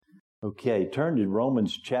Okay, turn to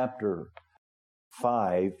Romans chapter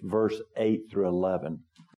 5, verse 8 through 11.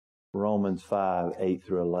 Romans 5, 8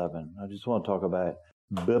 through 11. I just want to talk about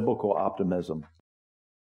biblical optimism.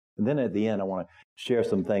 And then at the end, I want to share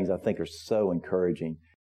some things I think are so encouraging.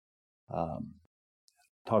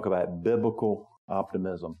 Talk about biblical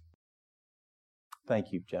optimism.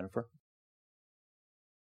 Thank you, Jennifer.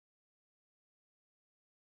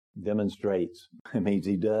 Demonstrates. It means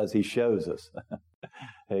he does. He shows us.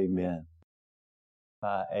 Amen.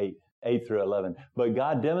 8 through 11. But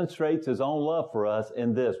God demonstrates his own love for us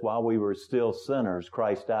in this: while we were still sinners,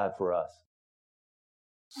 Christ died for us.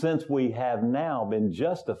 Since we have now been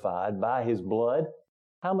justified by his blood,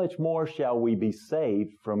 how much more shall we be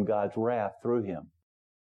saved from God's wrath through him?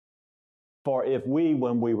 For if we,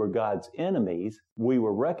 when we were God's enemies, we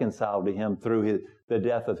were reconciled to him through the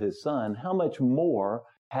death of his Son, how much more,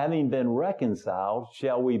 having been reconciled,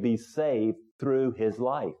 shall we be saved through his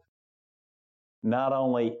life? Not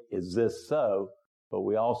only is this so, but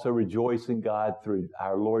we also rejoice in God through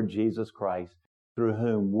our Lord Jesus Christ, through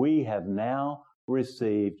whom we have now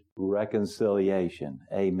received reconciliation.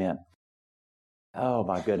 Amen. Oh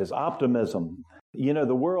my goodness. Optimism. You know,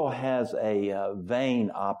 the world has a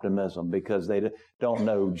vain optimism because they don't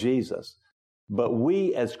know Jesus. But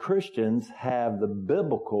we as Christians have the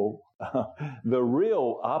biblical, the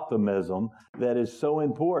real optimism that is so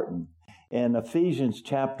important. In Ephesians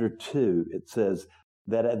chapter 2, it says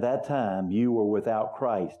that at that time you were without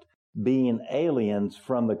Christ, being aliens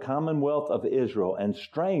from the commonwealth of Israel and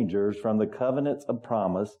strangers from the covenants of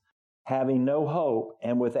promise, having no hope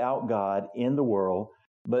and without God in the world.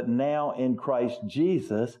 But now in Christ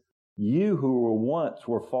Jesus, you who once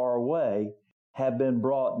were far away have been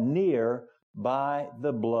brought near by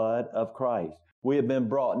the blood of Christ. We have been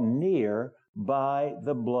brought near by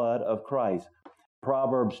the blood of Christ.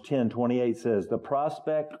 Proverbs 10:28 says, the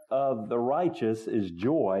prospect of the righteous is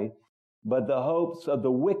joy, but the hopes of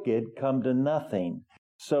the wicked come to nothing.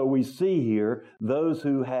 So we see here those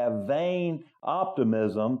who have vain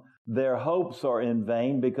optimism, their hopes are in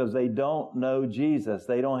vain because they don't know Jesus.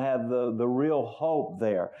 They don't have the real hope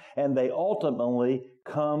there, and they ultimately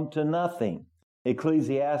come to nothing.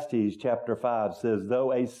 Ecclesiastes chapter 5 says,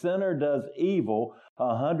 though a sinner does evil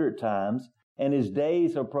 100 times, and his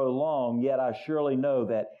days are prolonged, yet I surely know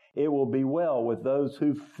that it will be well with those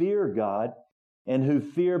who fear God and who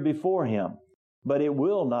fear before him. But it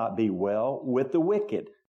will not be well with the wicked,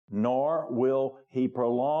 nor will he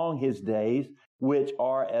prolong his days, which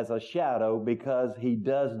are as a shadow, because he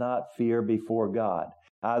does not fear before God.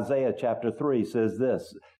 Isaiah chapter 3 says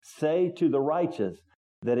this, say to the righteous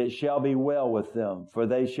that it shall be well with them, for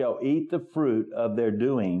they shall eat the fruit of their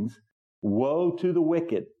doings. Woe to the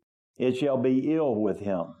wicked! It shall be ill with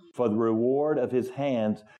him, for the reward of his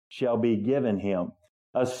hands shall be given him.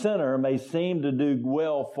 A sinner may seem to do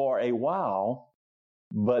well for a while,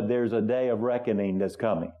 but there's a day of reckoning that's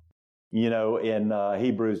coming. You know, in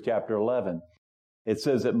Hebrews chapter 11, it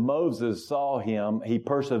says that Moses saw him, he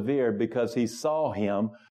persevered because he saw him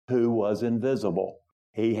who was invisible.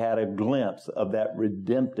 He had a glimpse of that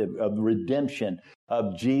redemption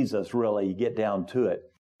of Jesus, really, you get down to it.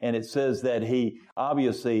 And it says that he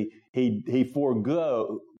forwent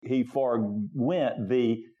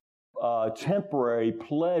the temporary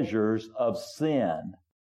pleasures of sin.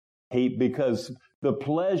 Because the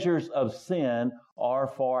pleasures of sin are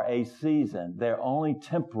for a season. They're only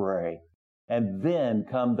temporary. And then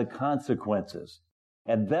come the consequences.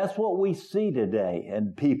 And that's what we see today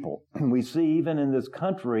in people. We see even in this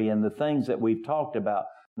country and the things that we've talked about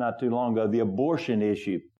not too long ago, the abortion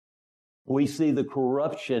issue. We see the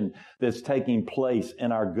corruption that's taking place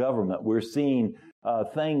in our government. We're seeing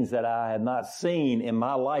things that I have not seen in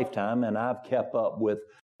my lifetime, and I've kept up with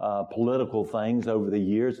political things over the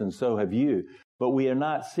years, and so have you. But we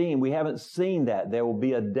haven't seen that. There will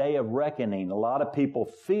be a day of reckoning. A lot of people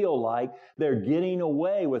feel like they're getting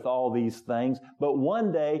away with all these things, but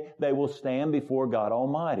one day they will stand before God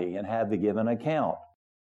Almighty and have to give an account.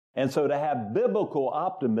 And so to have biblical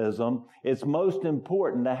optimism, it's most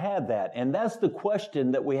important to have that. And that's the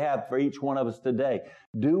question that we have for each one of us today.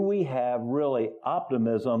 Do we have really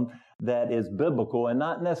optimism that is biblical and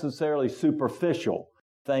not necessarily superficial?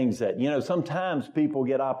 Things that, sometimes people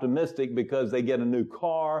get optimistic because they get a new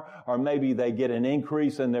car, or maybe they get an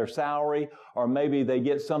increase in their salary, or maybe they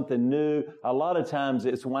get something new. A lot of times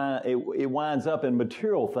it winds up in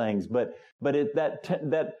material things, but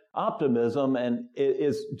that optimism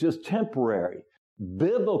is just temporary.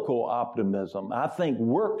 Biblical optimism, I think,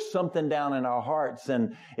 works something down in our hearts,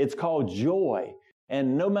 and it's called joy.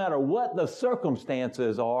 And no matter what the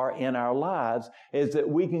circumstances are in our lives, is that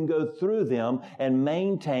we can go through them and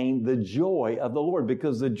maintain the joy of the Lord,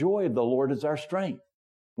 because the joy of the Lord is our strength.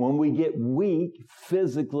 When we get weak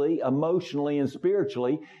physically, emotionally, and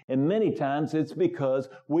spiritually, and many times it's because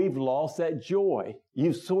we've lost that joy.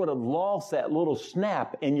 You've sort of lost that little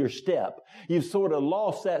snap in your step. You've sort of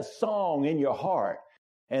lost that song in your heart.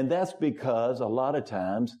 And that's because a lot of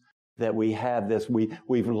times that we have this,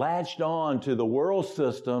 we've latched on to the world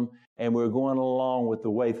system, and we're going along with the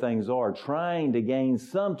way things are, trying to gain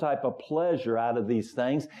some type of pleasure out of these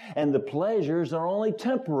things. And the pleasures are only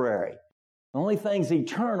temporary. The only thing's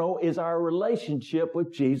eternal is our relationship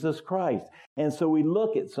with Jesus Christ. And so we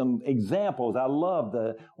look at some examples. I love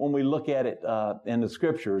when we look at it in the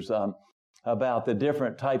scriptures about the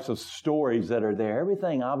different types of stories that are there.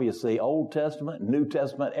 Everything, obviously, Old Testament, New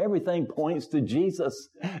Testament, everything points to Jesus.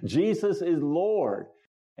 Jesus is Lord.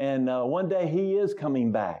 And one day He is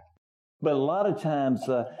coming back. But a lot of times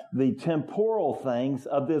the temporal things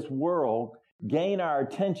of this world gain our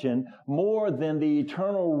attention more than the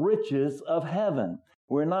eternal riches of heaven.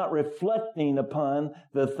 We're not reflecting upon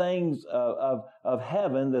the things of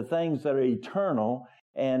heaven, the things that are eternal,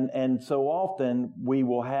 and so often we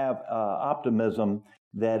will have optimism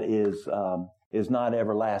that is not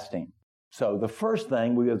everlasting. So the first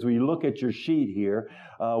thing, as we look at your sheet here,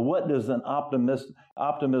 what does an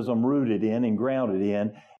optimism rooted in and grounded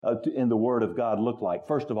in the Word of God look like?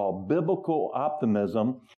 First of all, biblical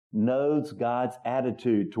optimism knows God's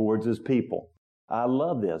attitude towards His people. I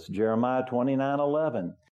love this. Jeremiah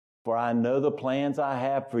 29:11. For I know the plans I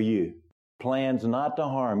have for you, plans not to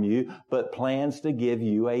harm you, but plans to give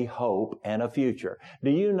you a hope and a future.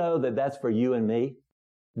 Do you know that that's for you and me?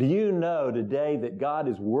 Do you know today that God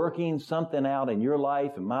is working something out in your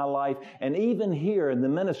life and my life, and even here in the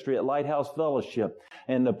ministry at Lighthouse Fellowship?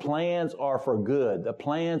 And the plans are for good. The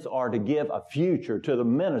plans are to give a future to the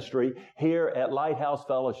ministry here at Lighthouse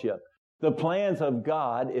Fellowship. The plans of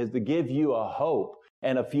God is to give you a hope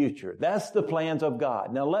and a future. That's the plans of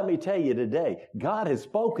God. Now let me tell you today, God has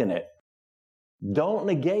spoken it. Don't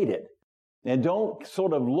negate it. And don't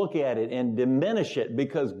sort of look at it and diminish it,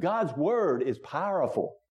 because God's Word is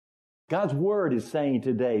powerful. God's Word is saying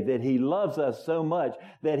today that He loves us so much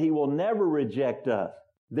that He will never reject us.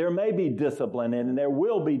 There may be discipline and there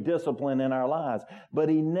will be discipline in our lives, but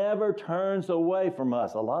He never turns away from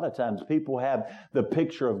us. A lot of times people have the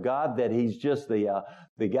picture of God that He's just the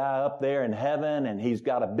guy up there in heaven and He's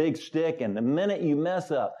got a big stick, and the minute you mess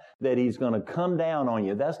up that He's going to come down on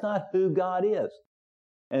you. That's not who God is.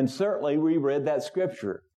 And certainly we read that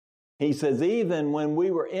scripture. He says, even when we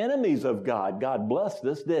were enemies of God, God blessed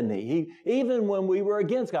us, didn't He? Even when we were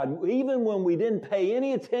against God, even when we didn't pay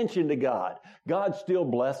any attention to God, God still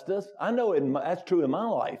blessed us. I know that's true in my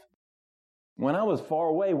life. When I was far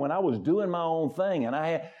away, when I was doing my own thing, and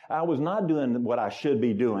I was not doing what I should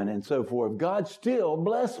be doing and so forth, God still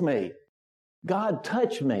blessed me. God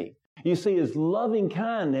touched me. You see, His loving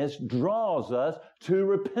kindness draws us to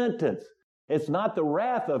repentance. It's not the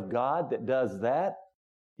wrath of God that does that.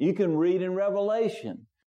 You can read in Revelation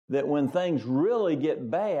that when things really get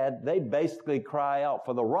bad, they basically cry out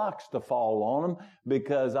for the rocks to fall on them,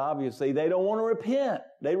 because obviously they don't want to repent.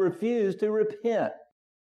 They refuse to repent.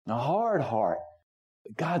 A hard heart.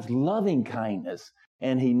 God's loving kindness,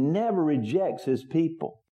 and He never rejects His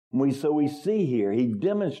people. So we see here, He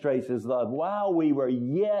demonstrates His love. While we were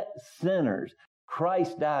yet sinners,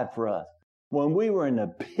 Christ died for us. When we were in the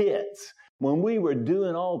pits, when we were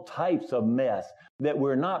doing all types of mess that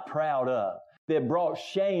we're not proud of, that brought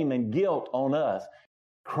shame and guilt on us,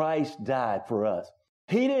 Christ died for us.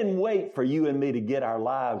 He didn't wait for you and me to get our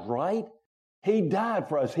lives right. He died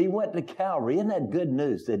for us. He went to Calvary. Isn't that good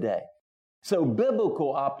news today? So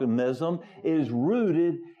biblical optimism is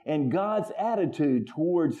rooted in God's attitude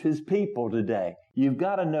towards His people today. You've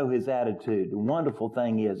got to know His attitude. The wonderful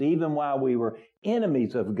thing is, even while we were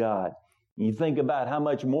enemies of God, you think about how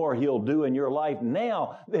much more He'll do in your life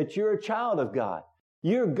now that you're a child of God.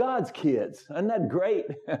 You're God's kids. Isn't that great?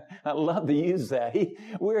 I love to use that.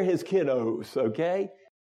 We're His kiddos, okay?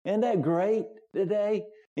 Isn't that great today?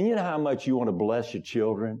 And you know how much you want to bless your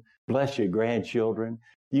children, bless your grandchildren.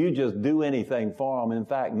 You just do anything for them. In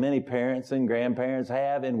fact, many parents and grandparents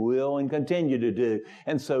have and will and continue to do,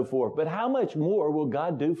 and so forth. But how much more will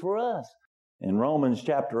God do for us? In Romans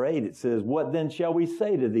chapter 8, it says, "What then shall we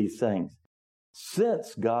say to these things?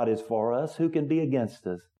 Since God is for us, who can be against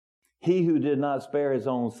us? He who did not spare His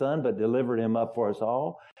own Son, but delivered Him up for us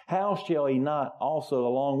all, how shall He not also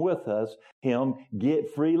along with us, Him,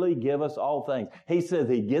 freely give us all things?" He says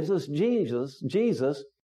He gives us Jesus,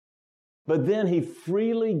 But then he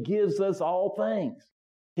freely gives us all things.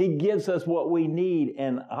 He gives us what we need.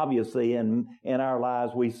 And obviously in our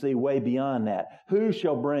lives, we see way beyond that. Who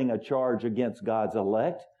shall bring a charge against God's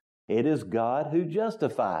elect? It is God who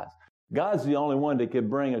justifies. God's the only one that could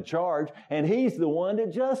bring a charge, and he's the one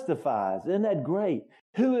that justifies. Isn't that great?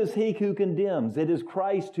 Who is he who condemns? It is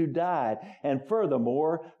Christ who died, and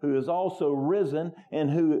furthermore, who is also risen, and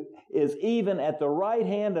who is even at the right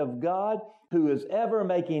hand of God, who is ever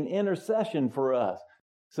making intercession for us.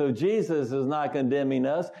 So Jesus is not condemning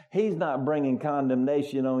us. He's not bringing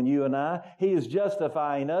condemnation on you and I. He is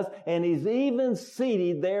justifying us, and he's even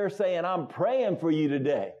seated there saying, I'm praying for you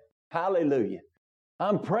today. Hallelujah.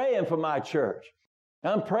 I'm praying for my church.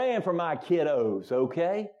 I'm praying for my kiddos,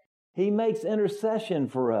 okay? He makes intercession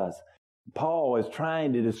for us. Paul is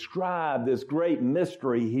trying to describe this great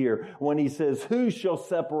mystery here when he says, who shall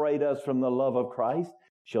separate us from the love of Christ?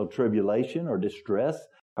 Shall tribulation or distress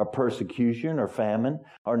or persecution or famine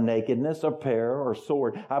or nakedness or peril or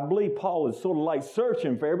sword? I believe Paul is sort of like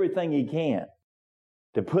searching for everything he can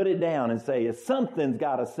to put it down and say, something's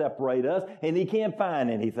got to separate us, and he can't find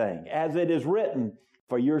anything. As it is written,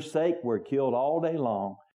 for your sake we're killed all day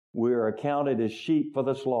long. We are accounted as sheep for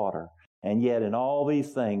the slaughter. And yet in all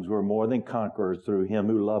these things we're more than conquerors through him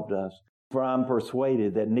who loved us. For I'm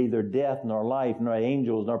persuaded that neither death nor life nor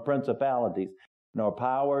angels nor principalities nor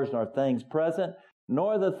powers nor things present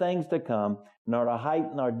nor the things to come nor the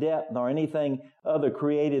height nor depth nor anything other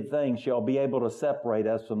created thing shall be able to separate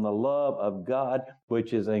us from the love of God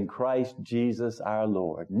which is in Christ Jesus our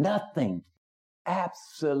Lord. Nothing.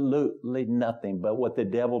 Absolutely nothing. But what the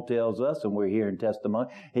devil tells us, and we're hearing testimony,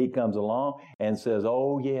 he comes along and says,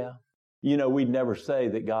 oh yeah. You know, we'd never say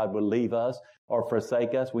that God would leave us or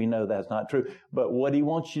forsake us. We know that's not true. But what he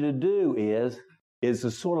wants you to do is to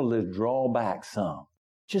sort of draw back some.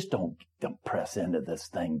 Just don't press into this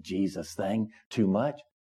thing, Jesus thing, too much.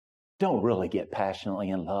 Don't really get passionately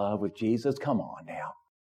in love with Jesus. Come on now.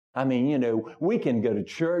 I mean, you know, we can go to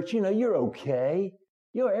church. You know, you're okay.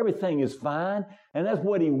 You know, everything is fine. And that's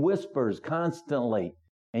what he whispers constantly.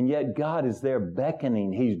 And yet God is there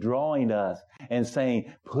beckoning. He's drawing us and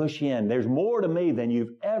saying, push in. There's more to me than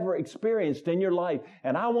you've ever experienced in your life.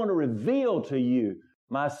 And I want to reveal to you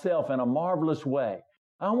myself in a marvelous way.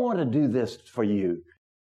 I want to do this for you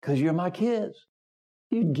because you're my kids.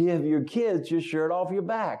 You'd give your kids your shirt off your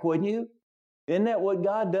back, wouldn't you? Isn't that what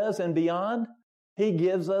God does and beyond? He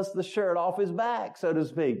gives us the shirt off his back, so to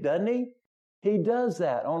speak, doesn't he? He does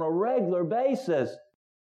that on a regular basis.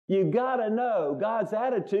 You got to know God's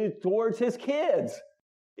attitude towards his kids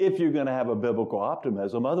if you're going to have a biblical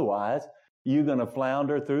optimism. Otherwise, you're going to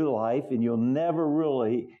flounder through life and you'll never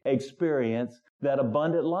really experience that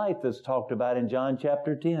abundant life that's talked about in John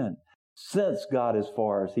chapter 10. Since God is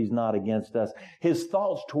for us, he's not against us. His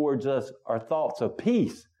thoughts towards us are thoughts of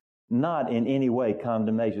peace, not in any way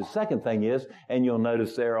condemnation. Second thing is, and you'll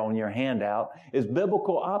notice there on your handout, is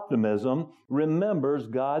biblical optimism remembers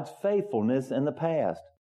God's faithfulness in the past.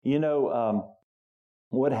 You know,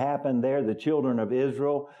 what happened there, the children of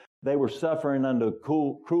Israel, they were suffering under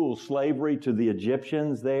cruel slavery to the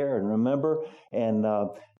Egyptians there, and remember, and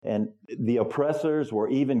the oppressors were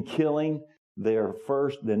even killing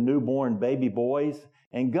the newborn baby boys,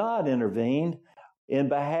 and God intervened in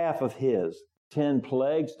behalf of his. 10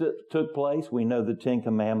 plagues took place. We know the 10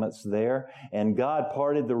 commandments there. And God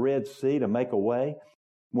parted the Red Sea to make a way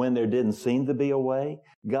when there didn't seem to be a way.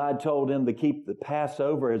 God told him to keep the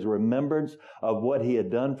Passover as remembrance of what he had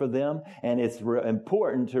done for them. And it's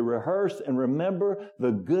important to rehearse and remember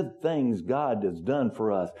the good things God has done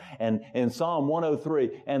for us. And in Psalm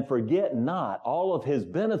 103, and forget not all of his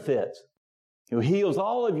benefits. He heals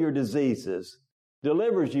all of your diseases,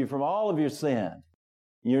 delivers you from all of your sin,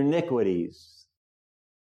 your iniquities.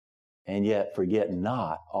 And yet forget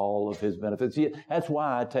not all of his benefits. That's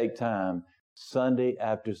why I take time Sunday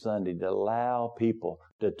after Sunday to allow people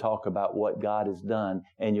to talk about what God has done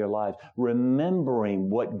in your life. Remembering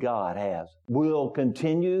what God has will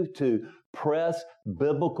continue to press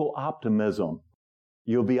biblical optimism.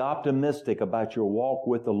 You'll be optimistic about your walk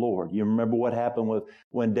with the Lord. You remember what happened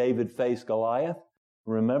when David faced Goliath?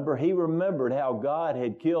 Remember, he remembered how God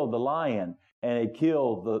had killed the lion and had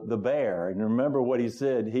killed the bear. And remember what he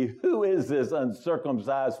said, who is this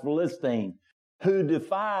uncircumcised Philistine who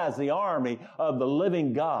defies the army of the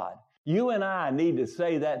living God? You and I need to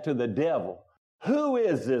say that to the devil. Who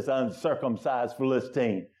is this uncircumcised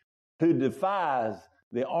Philistine who defies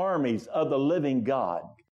the armies of the living God?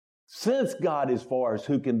 Since God is for us,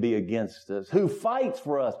 who can be against us? Who fights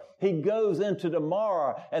for us? He goes into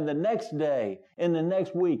tomorrow and the next day and the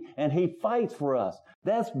next week, and he fights for us.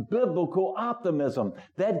 That's biblical optimism.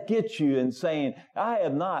 That gets you in saying, I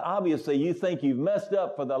have not. Obviously, you think you've messed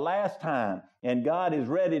up for the last time, and God is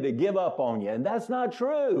ready to give up on you. And that's not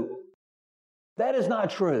true. That is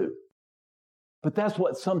not true. But that's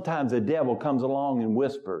what sometimes the devil comes along and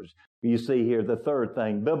whispers. You see here the third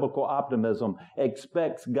thing, biblical optimism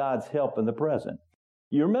expects God's help in the present.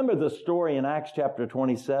 You remember the story in Acts chapter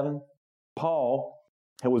 27? Paul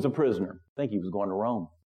was a prisoner. I think he was going to Rome.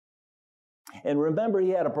 And remember, he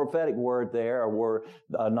had a prophetic word there, a word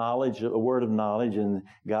of knowledge, and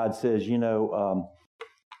God says,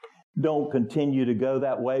 don't continue to go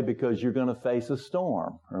that way because you're going to face a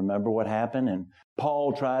storm. Remember what happened? And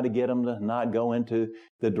Paul tried to get them to not go into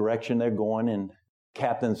the direction they're going, and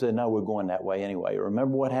captain said, no, we're going that way anyway.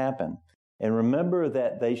 Remember what happened? And remember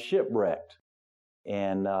that they shipwrecked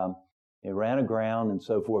and it ran aground and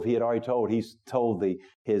so forth. He told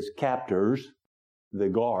his captors, the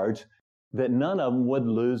guards, that none of them would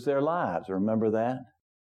lose their lives. Remember that?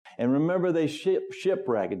 And remember they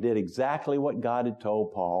shipwrecked. It did exactly what God had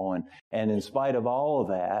told Paul. And in spite of all of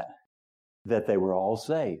that they were all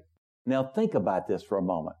saved. Now think about this for a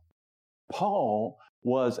moment. Paul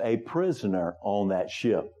was a prisoner on that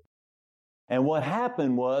ship. And what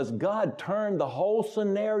happened was God turned the whole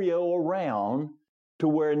scenario around to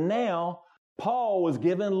where now Paul was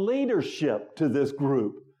given leadership to this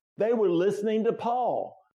group. They were listening to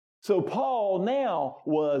Paul. So Paul now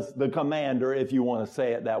was the commander, if you want to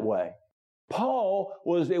say it that way.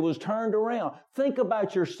 It was turned around. Think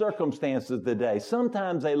about your circumstances today.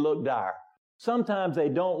 Sometimes they look dire. Sometimes they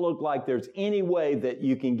don't look like there's any way that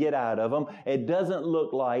you can get out of them. It doesn't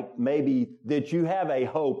look like maybe that you have a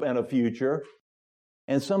hope and a future.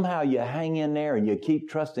 And somehow you hang in there and you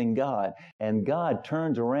keep trusting God. And God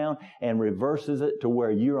turns around and reverses it to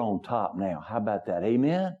where you're on top now. How about that?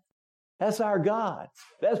 Amen? That's our God.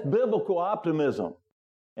 That's biblical optimism.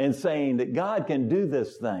 And saying that God can do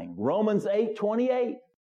this thing. Romans 8:28.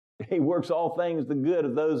 He works all things the good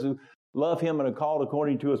of those who love him and are called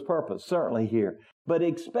according to his purpose. Certainly here. But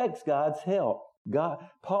expects God's help.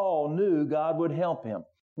 Paul knew God would help him.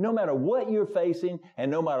 No matter what you're facing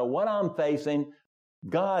and no matter what I'm facing,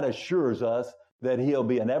 God assures us that he'll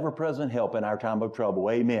be an ever-present help in our time of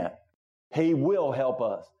trouble. Amen. He will help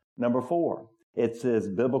us. Number 4, it says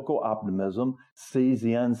biblical optimism sees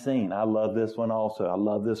the unseen. I love this one also. I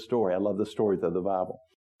love this story. I love the stories of the Bible.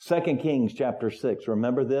 2 Kings chapter 6.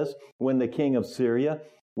 Remember this? When the king of Syria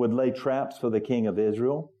would lay traps for the king of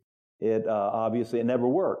Israel. It never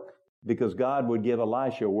worked because God would give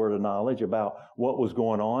Elisha a word of knowledge about what was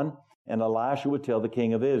going on, and Elisha would tell the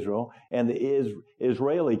king of Israel, and the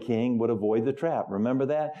Israeli king would avoid the trap. Remember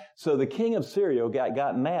that? So the king of Syria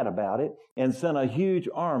got mad about it and sent a huge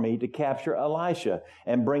army to capture Elisha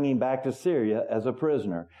and bring him back to Syria as a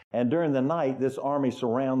prisoner. And during the night, this army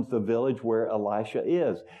surrounds the village where Elisha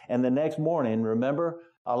is. And the next morning, remember,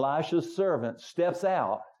 Elisha's servant steps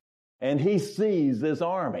out and he sees this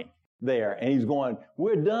army there and he's going,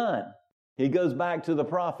 we're done. He goes back to the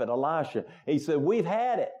prophet Elisha. He said, we've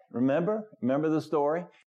had it. Remember the story?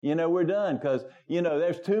 We're done because,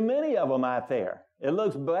 there's too many of them out there. It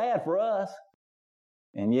looks bad for us.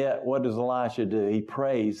 And yet, what does Elisha do? He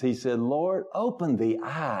prays. He said, Lord, open the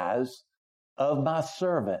eyes of my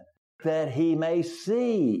servant that he may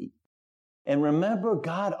see. And remember,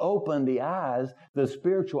 God opened the eyes, the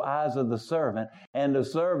spiritual eyes of the servant, and the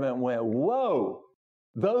servant went, whoa,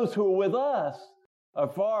 those who are with us are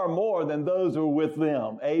far more than those who are with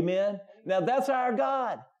them. Amen? Now, that's our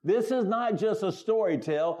God. This is not just a story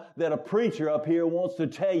tale that a preacher up here wants to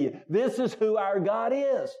tell you. This is who our God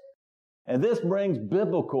is. And this brings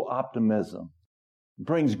biblical optimism. It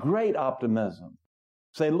brings great optimism.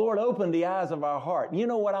 Say, Lord, open the eyes of our heart. You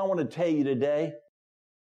know what I want to tell you today?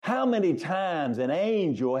 How many times an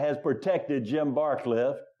angel has protected Jim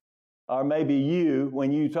Barcliff, or maybe you,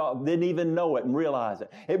 when you didn't even know it and realize it.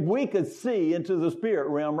 If we could see into the spirit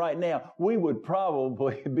realm right now, we would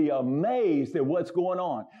probably be amazed at what's going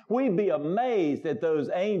on. We'd be amazed at those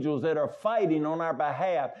angels that are fighting on our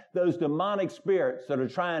behalf, those demonic spirits that are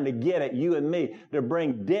trying to get at you and me to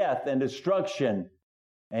bring death and destruction.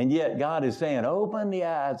 And yet God is saying, open the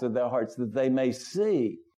eyes of their hearts that they may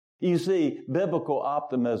see. You see, biblical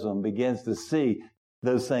optimism begins to see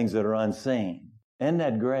those things that are unseen. Isn't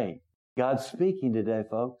that great? God's speaking today,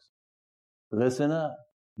 folks. Listen up.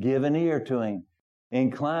 Give an ear to him.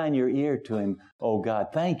 Incline your ear to him. Oh, God,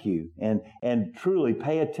 thank you. And truly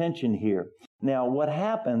pay attention here. Now, what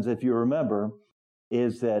happens, if you remember,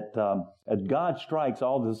 is that God strikes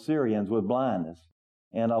all the Syrians with blindness.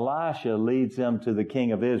 And Elisha leads them to the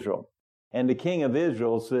king of Israel. And the king of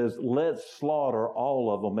Israel says, let's slaughter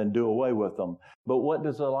all of them and do away with them. But what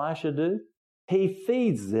does Elisha do? He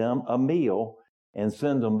feeds them a meal and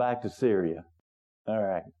sends them back to Syria. All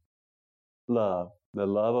right. Love, the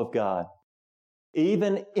love of God.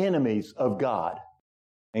 Even enemies of God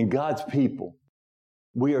and God's people,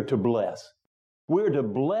 we are to bless. We're to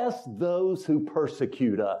bless those who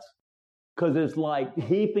persecute us. Because it's like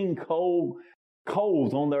heaping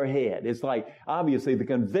coals on their head. It's like, obviously, the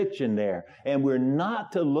conviction there. And we're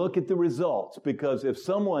not to look at the results, because if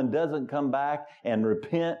someone doesn't come back and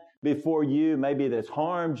repent before you, maybe that's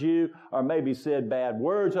harmed you, or maybe said bad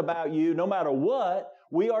words about you, no matter what,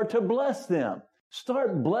 we are to bless them.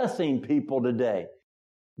 Start blessing people today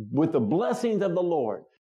with the blessings of the Lord.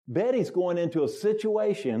 Betty's going into a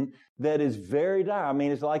situation that is very dire. I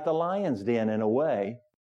mean, it's like the lion's den in a way.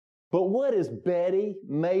 But what has Betty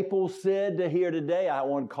Maple said to here today? I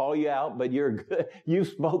won't call you out, but you're good. You've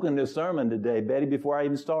spoken this sermon today, Betty, before I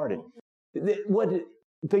even started.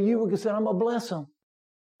 So you said, I'm going to bless them.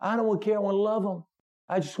 I don't care. I want to love them.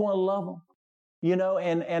 I just want to love them. You know,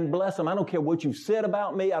 and bless them. I don't care what you've said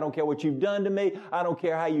about me. I don't care what you've done to me. I don't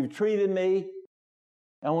care how you've treated me.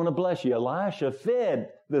 I want to bless you. Elisha fed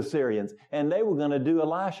the Syrians, and they were going to do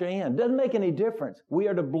Elisha in. Doesn't make any difference. We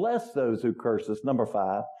are to bless those who curse us. Number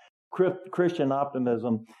 5, Christian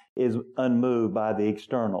optimism is unmoved by the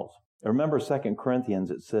externals. Remember 2 Corinthians,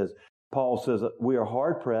 it says, Paul says, we are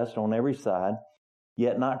hard pressed on every side,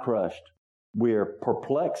 yet not crushed. We are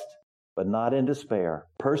perplexed, but not in despair.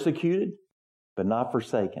 Persecuted, but not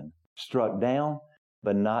forsaken. Struck down,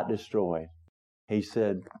 but not destroyed. He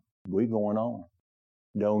said, we're going on.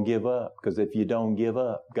 Don't give up, because if you don't give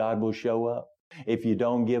up, God will show up. If you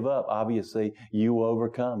don't give up, obviously, you will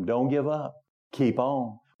overcome. Don't give up. Keep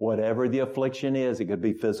on. Whatever the affliction is, it could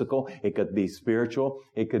be physical, it could be spiritual,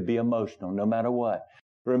 it could be emotional, no matter what.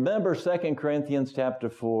 Remember 2 Corinthians chapter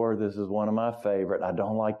 4, this is one of my favorite. I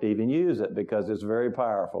don't like to even use it because it's very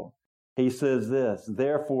powerful. He says this,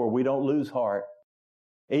 therefore we don't lose heart.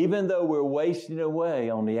 Even though we're wasting away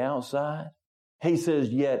on the outside, he says,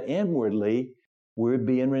 yet inwardly we're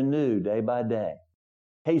being renewed day by day.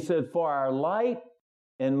 He said, for our light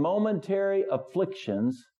and momentary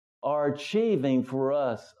afflictions are achieving for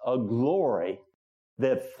us a glory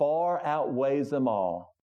that far outweighs them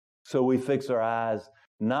all. So we fix our eyes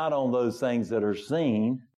not on those things that are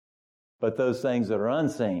seen, but those things that are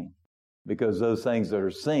unseen, because those things that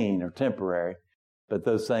are seen are temporary, but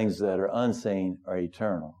those things that are unseen are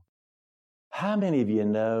eternal. How many of you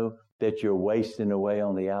know that you're wasting away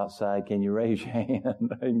on the outside? Can you raise your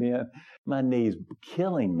hand? Amen. My knee's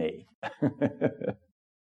killing me.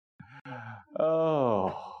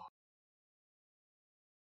 Oh.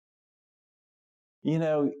 You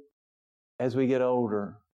know, as we get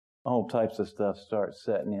older, all types of stuff starts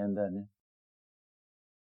setting in, doesn't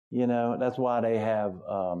it? You know, that's why they have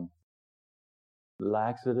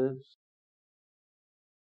laxatives.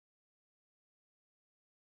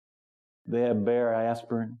 They have Bayer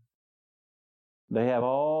aspirin. They have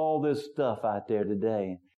all this stuff out there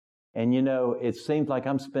today. And, you know, it seems like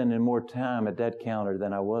I'm spending more time at that counter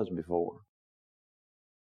than I was before.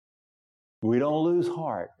 We don't lose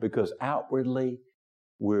heart because outwardly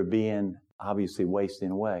we're being obviously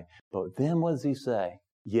wasting away. But then what does he say?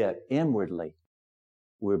 Yet inwardly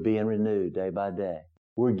we're being renewed day by day.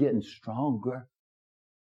 We're getting stronger.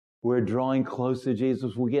 We're drawing close to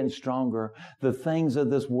Jesus. We're getting stronger. The things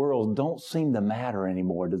of this world don't seem to matter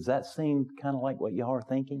anymore. Does that seem kind of like what y'all are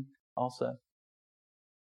thinking also?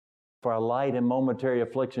 For our light and momentary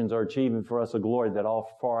afflictions are achieving for us a glory that all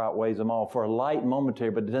far outweighs them all. For a light and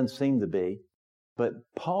momentary, but it doesn't seem to be. But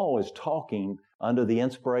Paul is talking under the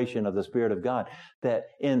inspiration of the Spirit of God that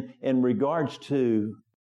in regards to,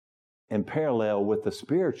 in parallel with the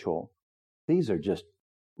spiritual, these are just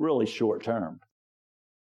really short term.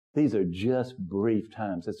 These are just brief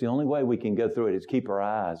times. That's the only way we can go through it is keep our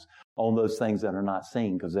eyes on those things that are not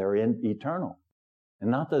seen because they're eternal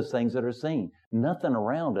and not those things that are seen. Nothing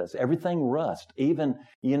around us. Everything rust. Even,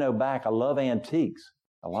 you know, back, I love antiques.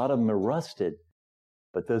 A lot of them are rusted,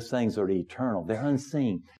 but those things are eternal. They're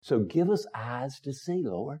unseen. So give us eyes to see,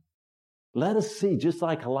 Lord. Let us see, just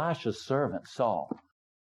like Elisha's servant saw.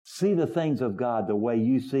 See the things of God the way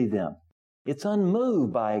you see them. It's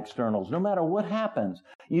unmoved by externals, no matter what happens.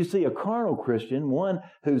 You see a carnal Christian, one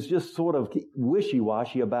who's just sort of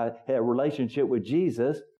wishy-washy about a relationship with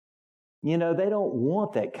Jesus, you know, they don't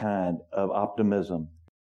want that kind of optimism.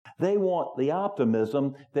 They want the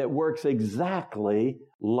optimism that works exactly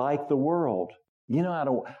like the world. You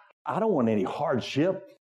know, I don't want any hardship.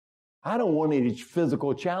 I don't want any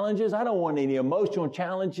physical challenges. I don't want any emotional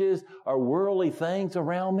challenges or worldly things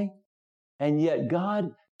around me. And yet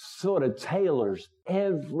God sort of tailors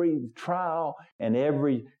every trial and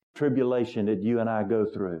every tribulation that you and I go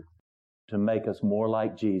through to make us more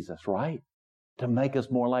like Jesus, right? To make us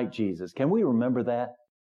more like Jesus. Can we remember that?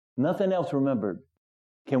 Nothing else remembered.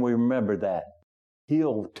 Can we remember that?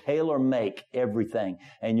 He'll tailor-make everything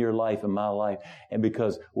in your life and my life. And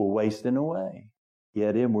because we're wasting away,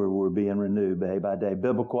 yet in we're being renewed day by day.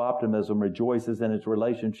 Biblical optimism rejoices in its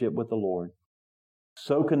relationship with the Lord.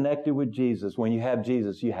 So connected with Jesus. When you have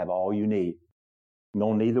Jesus, you have all you need. You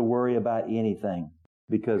don't need to worry about anything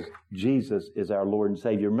because Jesus is our Lord and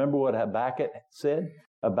Savior. Remember what Habakkuk said?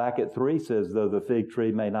 Habakkuk 3 says, though the fig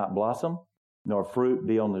tree may not blossom, nor fruit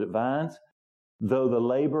be on the vines, though the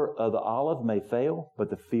labor of the olive may fail, but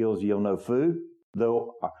the fields yield no food,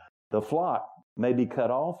 though the flock may be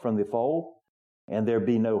cut off from the fold, and there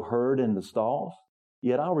be no herd in the stalls,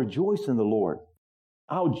 yet I'll rejoice in the Lord.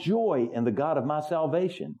 I'll joy in the God of my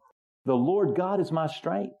salvation. The Lord God is my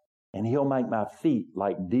strength, and He'll make my feet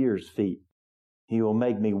like deer's feet. He will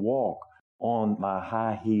make me walk on my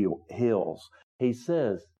high hills. He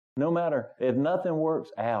says, no matter if nothing works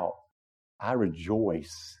out, I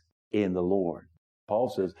rejoice in the Lord. Paul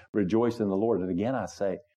says, rejoice in the Lord. And again, I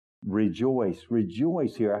say, rejoice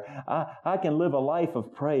here. I can live a life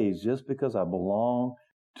of praise just because I belong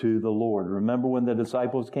to the Lord. Remember when the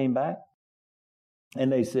disciples came back?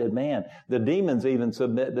 And they said, man, the demons even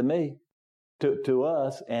submit to me, to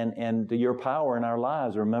us, and to your power in our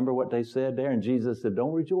lives. Remember what they said there? And Jesus said,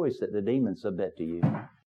 don't rejoice that the demons submit to you,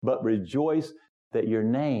 but rejoice that your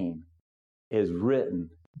name is written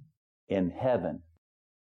in heaven.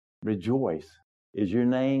 Rejoice. Is your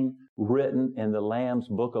name written in the Lamb's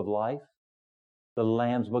book of life? The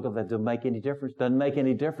Lamb's book of life doesn't make any difference. Doesn't make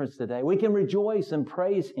any difference today. We can rejoice and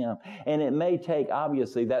praise Him. And it may take,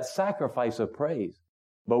 obviously, that sacrifice of praise.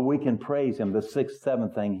 But we can praise Him. The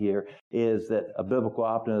seventh thing here is that a biblical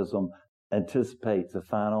optimism anticipates a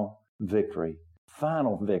final victory.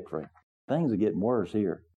 Final victory. Things are getting worse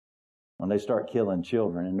here. When they start killing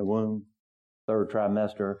children in the womb, third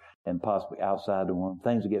trimester, and possibly outside the womb,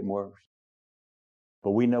 things are getting worse.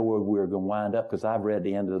 But we know where we're going to wind up because I've read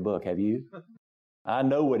the end of the book. Have you? I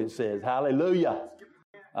know what it says. Hallelujah.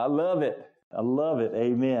 I love it. I love it.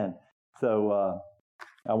 Amen. So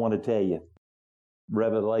I want to tell you,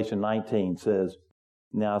 Revelation 19 says,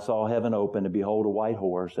 now I saw heaven open, and behold, a white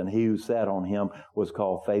horse, and he who sat on him was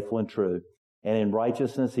called Faithful and True. And in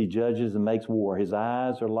righteousness he judges and makes war. His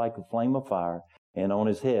eyes are like a flame of fire, and on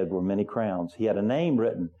his head were many crowns. He had a name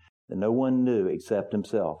written that no one knew except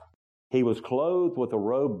himself. He was clothed with a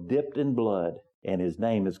robe dipped in blood, and his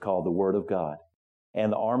name is called the Word of God.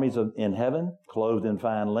 And the armies in heaven, clothed in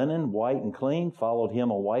fine linen, white and clean, followed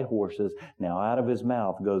him on white horses. Now out of his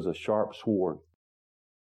mouth goes a sharp sword,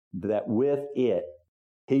 that with it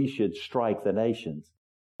he should strike the nations,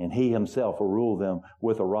 and he himself will rule them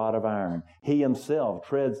with a rod of iron. He himself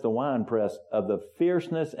treads the winepress of the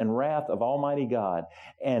fierceness and wrath of Almighty God,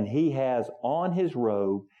 and he has on his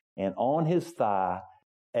robe and on his thigh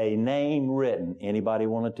a name written. Anybody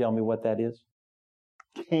want to tell me what that is?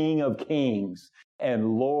 King of Kings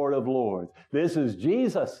and Lord of Lords. This is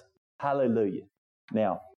Jesus. Hallelujah.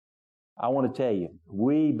 Now, I want to tell you,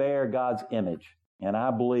 we bear God's image. And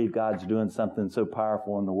I believe God's doing something so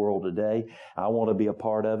powerful in the world today. I want to be a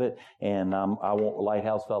part of it. And I want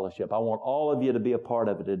Lighthouse Fellowship. I want all of you to be a part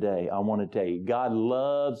of it today. I want to tell you, God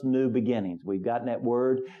loves new beginnings. We've gotten that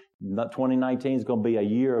word. 2019 is going to be a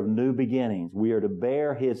year of new beginnings. We are to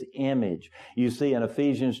bear His image. You see, in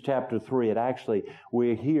Ephesians chapter 3,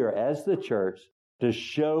 we're here as the church to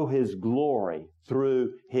show His glory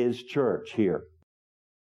through His church here.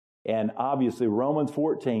 And obviously, Romans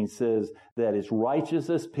 14 says that it's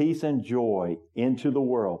righteousness, peace, and joy into the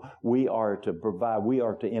world. We are to provide, we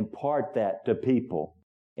are to impart that to people.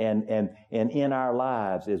 And in our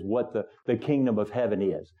lives is what the kingdom of heaven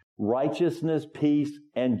is. Righteousness, peace,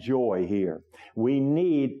 and joy here. We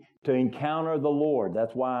need to encounter the Lord.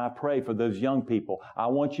 That's why I pray for those young people. I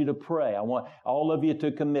want you to pray. I want all of you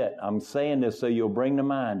to commit. I'm saying this so you'll bring to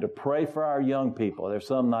mind to pray for our young people. There's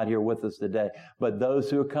some not here with us today, but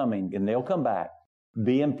those who are coming, and they'll come back.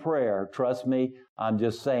 Be in prayer. Trust me, I'm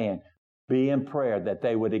just saying, be in prayer that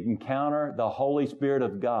they would encounter the Holy Spirit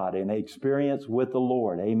of God and experience with the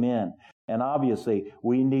Lord. Amen. And obviously,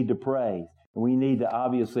 we need to pray. We need to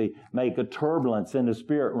obviously make a turbulence in the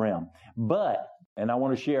spirit realm. But, and I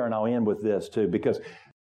want to share, and I'll end with this too, because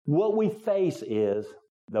what we face is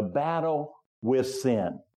the battle with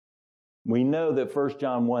sin. We know that 1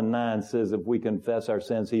 John 1:9 says if we confess our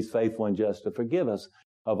sins, He's faithful and just to forgive us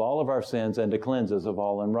of all of our sins and to cleanse us of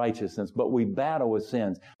all unrighteousness. But we battle with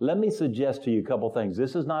sins. Let me suggest to you a couple things.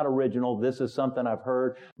 This is not original. This is something I've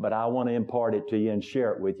heard, but I want to impart it to you and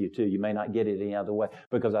share it with you too. You may not get it any other way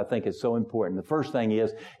because I think it's so important. The first thing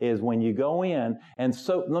is when you go in, and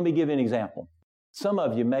so let me give you an example. Some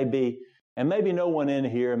of you may be, and maybe no one in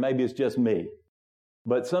here, and maybe it's just me,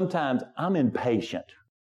 but sometimes I'm impatient.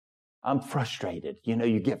 I'm frustrated. You know,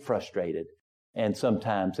 you get frustrated. And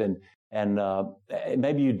sometimes, and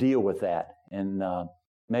maybe you deal with that. And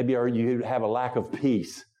maybe you have a lack of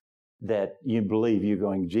peace that you believe you're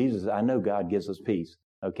going, Jesus, I know God gives us peace.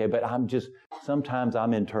 Okay, but sometimes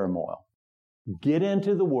I'm in turmoil. Get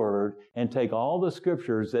into the Word and take all the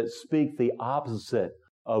scriptures that speak the opposite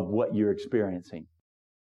of what you're experiencing.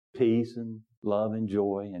 Peace and love and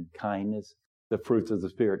joy and kindness, the fruits of the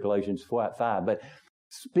Spirit, Galatians 5. But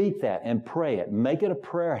speak that and pray it. Make it a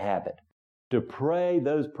prayer habit to pray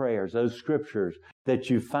those prayers, those scriptures that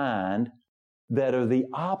you find that are the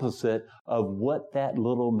opposite of what that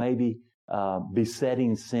little maybe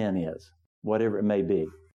besetting sin is, whatever it may be.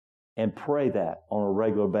 And pray that on a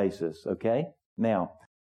regular basis, okay? Now,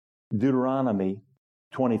 Deuteronomy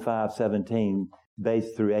 25:17,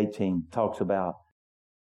 base through 18, talks about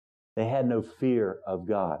they had no fear of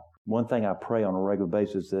God. One thing I pray on a regular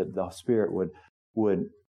basis that the Spirit would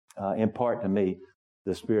impart to me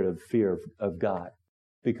the spirit of fear of God,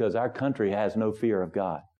 because our country has no fear of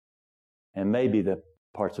God. And maybe the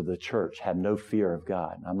parts of the church have no fear of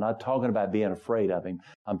God. I'm not talking about being afraid of Him.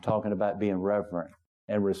 I'm talking about being reverent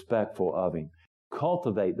and respectful of Him.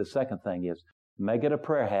 Cultivate, the second thing is, make it a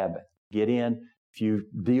prayer habit. Get in. If you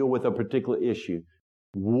deal with a particular issue,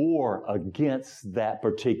 war against that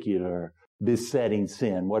particular besetting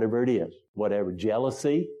sin, whatever it is, whatever,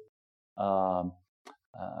 jealousy.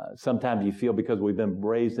 Sometimes you feel because we've been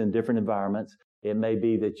raised in different environments, it may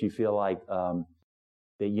be that you feel like that,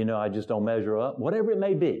 I just don't measure up. Whatever it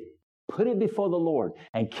may be, put it before the Lord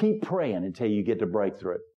and keep praying until you get the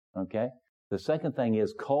breakthrough, okay? The second thing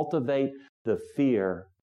is cultivate the fear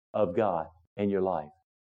of God in your life.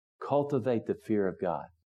 Cultivate the fear of God.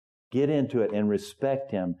 Get into it and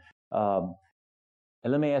respect Him. And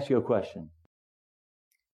let me ask you a question.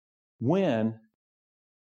 When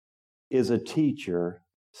is a teacher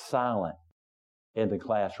silent in the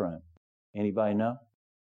classroom? Anybody know?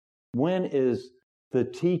 When is the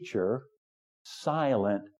teacher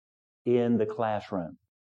silent in the classroom?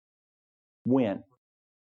 When?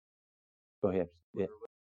 Go ahead. Yeah.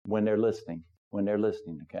 When they're listening. When they're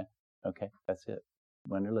listening, okay? Okay, that's it.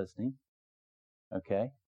 When they're listening. Okay?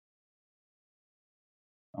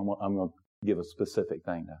 I'm going to give a specific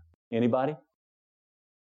thing now. Anybody?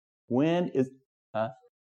 When is...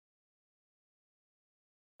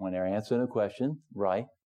 When they're answering a question, right?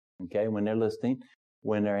 Okay, when they're listening,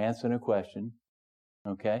 when they're answering a question,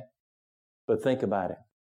 okay? But think about it.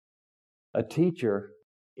 A teacher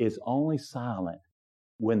is only silent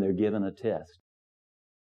when they're given a test.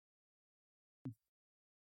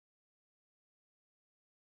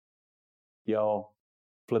 Y'all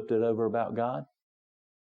flipped it over about God?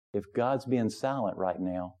 If God's being silent right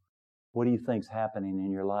now, what do you think's happening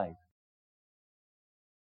in your life?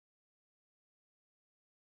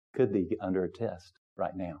 Could be under a test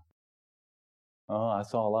right now. Oh, I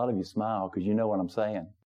saw a lot of you smile because you know what I'm saying.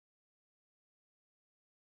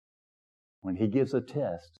 When He gives a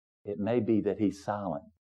test, it may be that He's silent.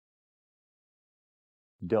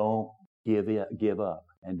 Don't give up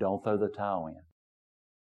and don't throw the towel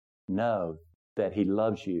in. Know that He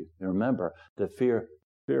loves you. And remember, the fear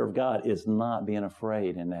of God is not being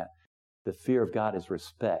afraid in that. The fear of God is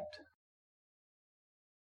respect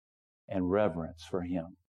and reverence for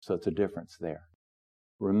Him. So it's a difference there.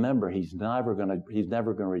 Remember, He's never going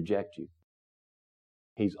to reject you.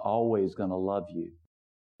 He's always going to love you.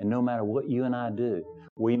 And no matter what you and I do,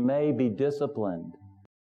 we may be disciplined,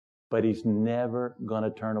 but He's never going to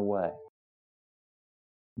turn away.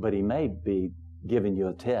 But He may be giving you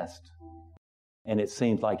a test, and it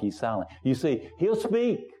seems like He's silent. You see, He'll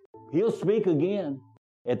speak. He'll speak again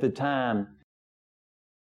at the time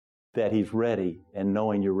that He's ready and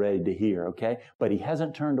knowing you're ready to hear, okay? But He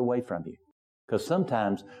hasn't turned away from you. Because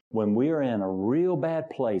sometimes when we are in a real bad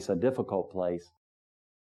place, a difficult place,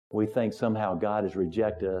 we think somehow God has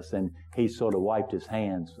rejected us and He's sort of wiped His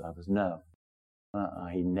hands of us. No.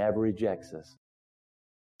 He never rejects us.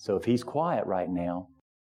 So if He's quiet right now,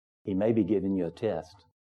 He may be giving you a test.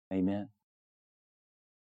 Amen.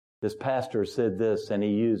 This pastor said this, and he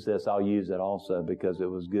used this. I'll use it also because it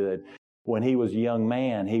was good. When he was a young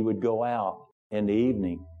man, he would go out in the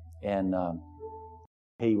evening, and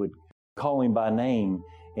he would call him by name,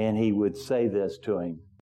 and he would say this to him.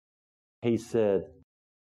 He said,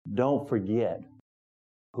 don't forget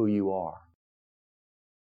who you are.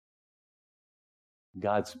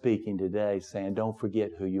 God's speaking today saying, don't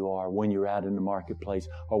forget who you are when you're out in the marketplace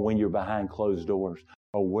or when you're behind closed doors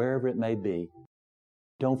or wherever it may be.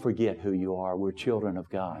 Don't forget who you are. We're children of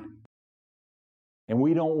God. And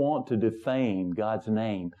we don't want to defame God's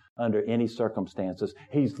name under any circumstances.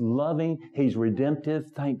 He's loving. He's redemptive.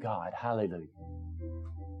 Thank God. Hallelujah.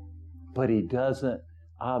 But He doesn't,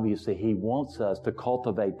 obviously, He wants us to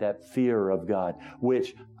cultivate that fear of God,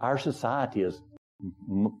 which our society is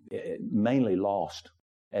mainly lost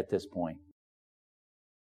at this point.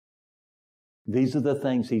 These are the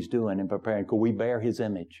things He's doing and preparing. Could we bear His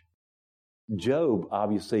image? Job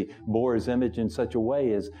obviously bore His image in such a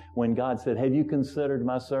way as when God said, have you considered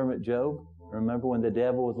my servant Job? Remember when the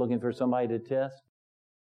devil was looking for somebody to test?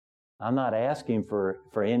 I'm not asking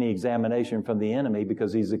for any examination from the enemy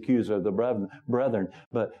because he's accuser of the brethren,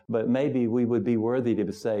 but maybe we would be worthy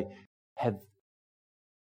to say, have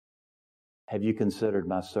you considered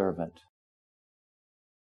my servant?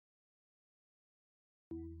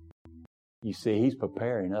 You see, He's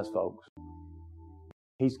preparing us, folks.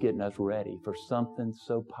 He's getting us ready for something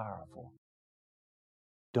so powerful.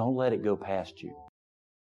 Don't let it go past you.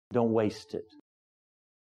 Don't waste it.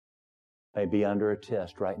 May be under a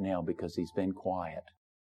test right now because He's been quiet.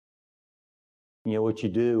 You know what you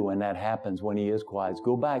do when that happens, when He is quiet, is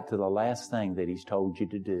go back to the last thing that He's told you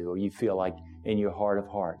to do, or you feel like in your heart of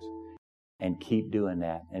hearts, and keep doing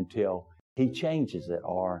that until He changes it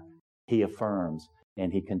or He affirms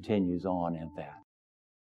and He continues on in that.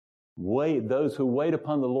 Those who wait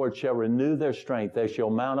upon the Lord shall renew their strength. They shall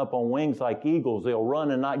mount up on wings like eagles. They'll run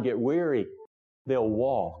and not get weary. They'll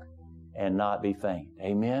walk and not be faint.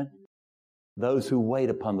 Amen? Those who wait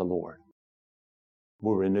upon the Lord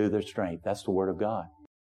will renew their strength. That's the Word of God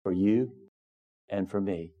for you and for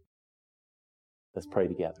me. Let's pray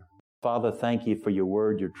together. Father, thank You for Your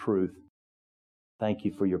Word, Your truth. Thank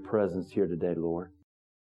You for Your presence here today, Lord.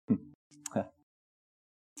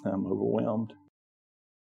 I'm overwhelmed.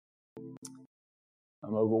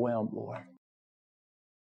 I'm overwhelmed, Lord.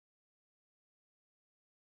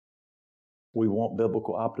 We want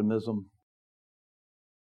biblical optimism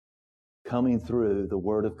coming through the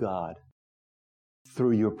Word of God,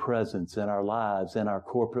 through Your presence in our lives, in our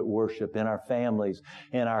corporate worship, in our families,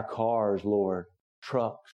 in our cars, Lord,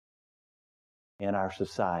 trucks, in our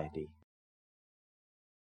society.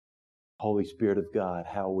 Holy Spirit of God,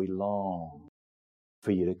 how we long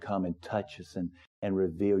for You to come and touch us and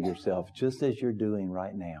reveal Yourself just as You're doing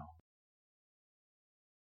right now.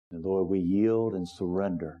 And Lord, we yield and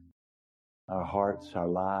surrender our hearts, our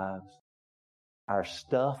lives, our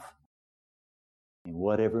stuff, and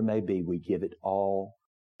whatever it may be, we give it all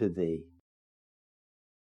to Thee.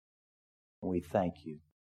 And we thank You.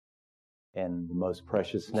 In the most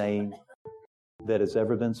precious name that has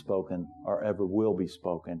ever been spoken or ever will be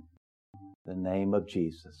spoken, the name of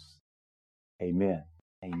Jesus. Amen.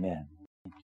 Amen.